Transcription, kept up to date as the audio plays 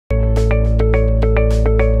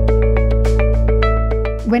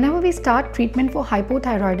Whenever we start treatment for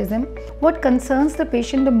hypothyroidism, what concerns the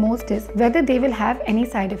patient the most is whether they will have any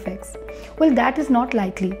side effects. Well, that is not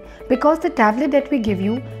likely because the tablet that we give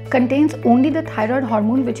you contains only the thyroid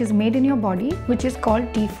hormone which is made in your body, which is called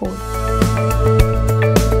T4.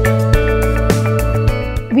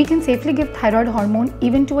 We can safely give thyroid hormone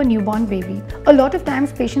even to a newborn baby. A lot of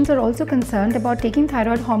times patients are also concerned about taking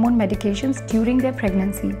thyroid hormone medications during their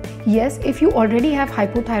pregnancy. Yes, if you already have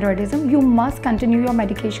hypothyroidism, you must continue your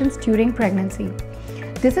medications during pregnancy.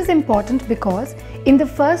 This is important because in the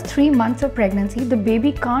first 3 months of pregnancy, the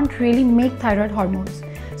baby can't really make thyroid hormones.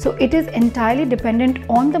 So it is entirely dependent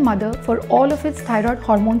on the mother for all of its thyroid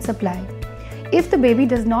hormone supply. If the baby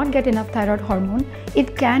does not get enough thyroid hormone,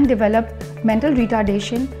 it can develop mental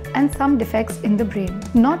retardation and some defects in the brain.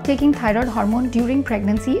 Not taking thyroid hormone during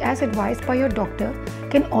pregnancy as advised by your doctor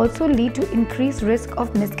can also lead to increased risk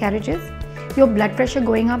of miscarriages, your blood pressure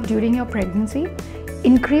going up during your pregnancy,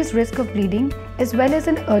 increased risk of bleeding, as well as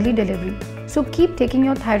an early delivery. So keep taking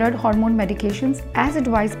your thyroid hormone medications as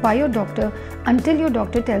advised by your doctor until your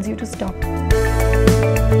doctor tells you to stop.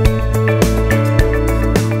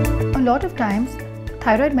 A lot of times,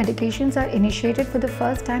 thyroid medications are initiated for the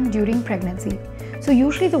first time during pregnancy. So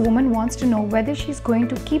usually the woman wants to know whether she's going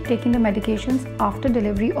to keep taking the medications after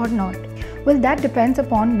delivery or not. Well, that depends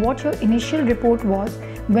upon what your initial report was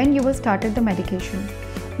when you were started the medication.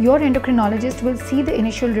 Your endocrinologist will see the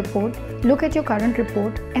initial report, look at your current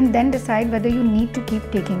report, and then decide whether you need to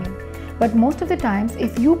keep taking it. But most of the times,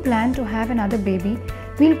 if you plan to have another baby,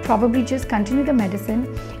 we'll probably just continue the medicine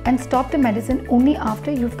and stop the medicine only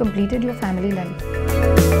after you've completed your family life.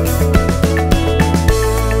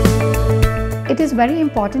 It is very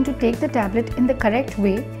important to take the tablet in the correct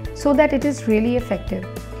way so that it is really effective.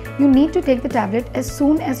 You need to take the tablet as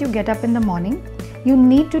soon as you get up in the morning. You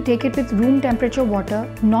need to take it with room temperature water,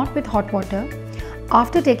 not with hot water.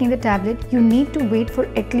 After taking the tablet, you need to wait for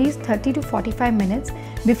at least 30 to 45 minutes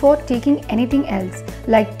before taking anything else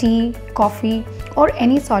like tea, coffee, or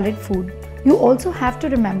any solid food. You also have to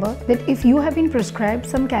remember that if you have been prescribed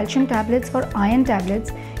some calcium tablets or iron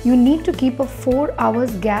tablets, you need to keep a 4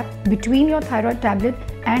 hours gap between your thyroid tablet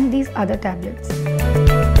and these other tablets.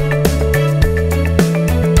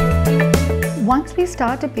 Once we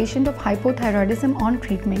start a patient of hypothyroidism on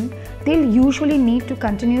treatment, they'll usually need to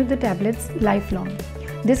continue the tablets lifelong.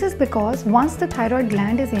 This is because once the thyroid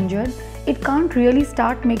gland is injured, it can't really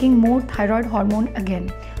start making more thyroid hormone again.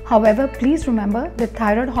 However, please remember that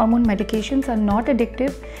thyroid hormone medications are not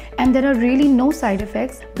addictive and there are really no side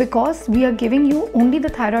effects because we are giving you only the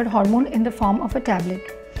thyroid hormone in the form of a tablet.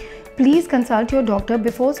 Please consult your doctor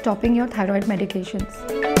before stopping your thyroid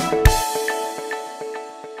medications.